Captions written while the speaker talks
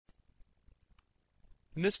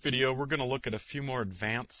In this video, we're going to look at a few more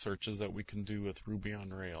advanced searches that we can do with Ruby on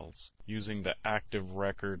Rails using the active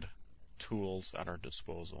record tools at our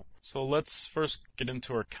disposal. So let's first get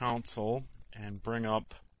into our console and bring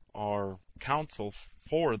up our console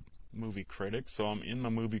for Movie Critic. So I'm in my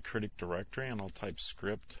Movie Critic directory and I'll type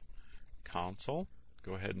script console.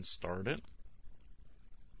 Go ahead and start it.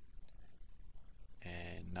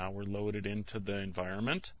 And now we're loaded into the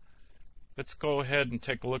environment. Let's go ahead and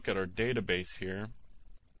take a look at our database here.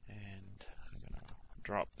 And I'm going to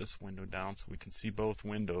drop this window down so we can see both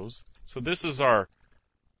windows. So this is our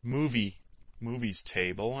movies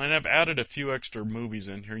table, and I've added a few extra movies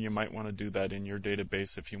in here. You might want to do that in your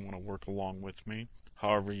database if you want to work along with me,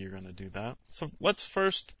 however you're going to do that. So let's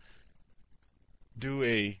first do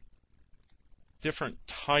a different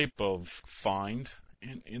type of find.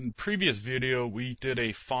 In the previous video, we did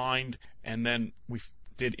a find, and then we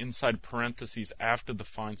did inside parentheses after the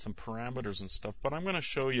find some parameters and stuff. But I'm going to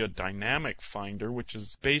show you a dynamic finder, which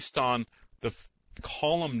is based on the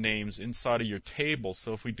column names inside of your table.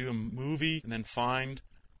 So if we do a movie and then find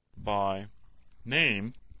by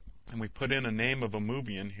name, and we put in a name of a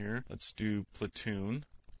movie in here, let's do Platoon.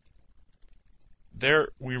 There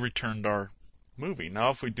we returned our movie.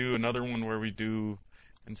 Now if we do another one where we do,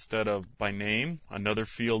 instead of by name, another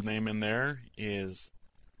field name in there is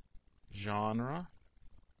genre.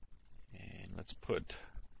 And let's put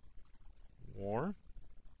war.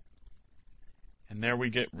 And there we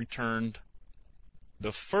get returned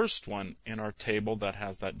the first one in our table that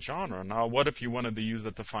has that genre. Now what if you wanted to use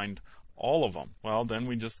that to find all of them? Well, then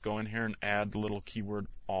we just go in here and add the little keyword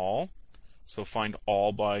all. So find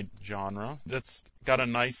all by genre. That's got a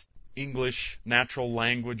nice English natural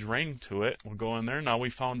language ring to it. We'll go in there. Now we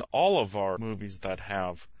found all of our movies that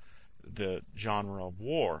have the genre of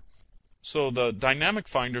war. So the dynamic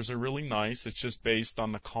finders are really nice. It's just based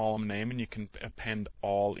on the column name, and you can append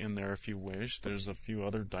all in there if you wish. There's a few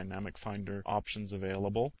other dynamic finder options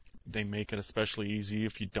available. They make it especially easy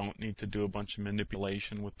if you don't need to do a bunch of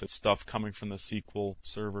manipulation with the stuff coming from the SQL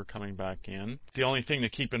server coming back in. The only thing to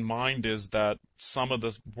keep in mind is that some of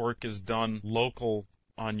the work is done local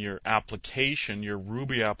on your application, your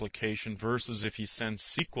Ruby application, versus if you send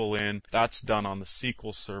SQL in, that's done on the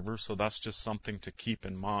SQL server, so that's just something to keep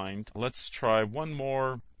in mind. Let's try one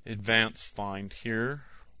more advanced find here.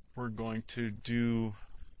 We're going to do,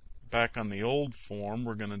 back on the old form,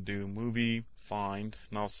 we're going to do movie find.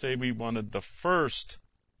 Now say we wanted the first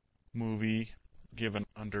movie given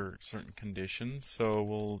under certain conditions, so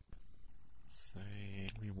we'll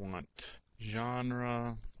say we want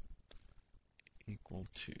genre equal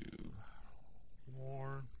to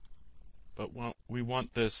war, but we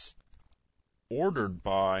want this ordered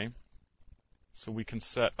by, so we can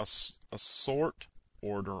set a sort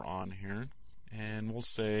order on here, and we'll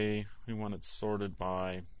say we want it sorted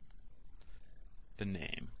by the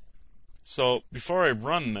name. So before I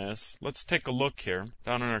run this, let's take a look here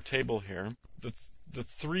down in our table here. The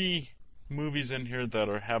three movies in here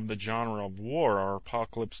that have the genre of war are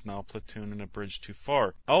Apocalypse Now, Platoon, and A Bridge Too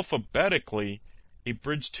Far. Alphabetically, A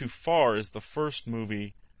Bridge Too Far is the first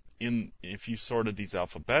movie if you sorted these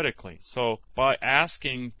alphabetically. So by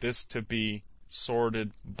asking this to be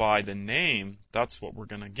sorted by the name, that's what we're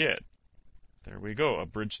going to get. There we go. A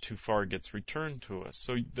Bridge Too Far gets returned to us.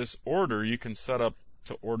 So this order, you can set up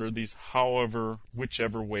to order these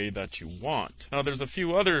whichever way that you want. Now there's a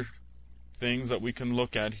few other things that we can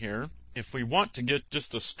look at here. If we want to get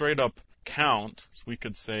just a straight up count, so we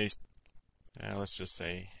could say, let's just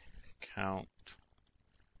say count,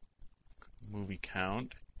 movie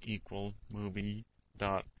count equal movie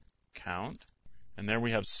dot count. And there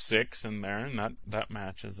we have 6 in there, and that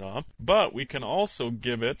matches up. But we can also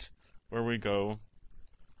give it where we go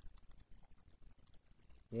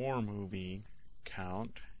war movie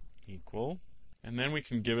count equal, and then we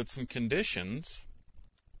can give it some conditions.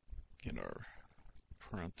 Get our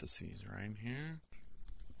parentheses right here.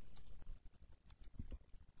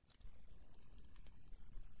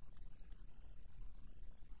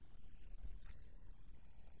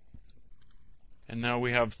 And now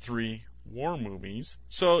we have 3 war movies.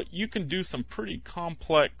 So you can do some pretty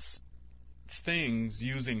complex things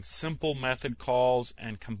using simple method calls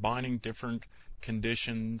and combining different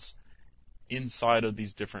conditions inside of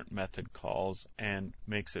these different method calls, and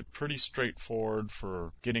makes it pretty straightforward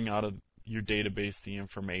for getting out of your database the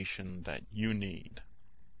information that you need.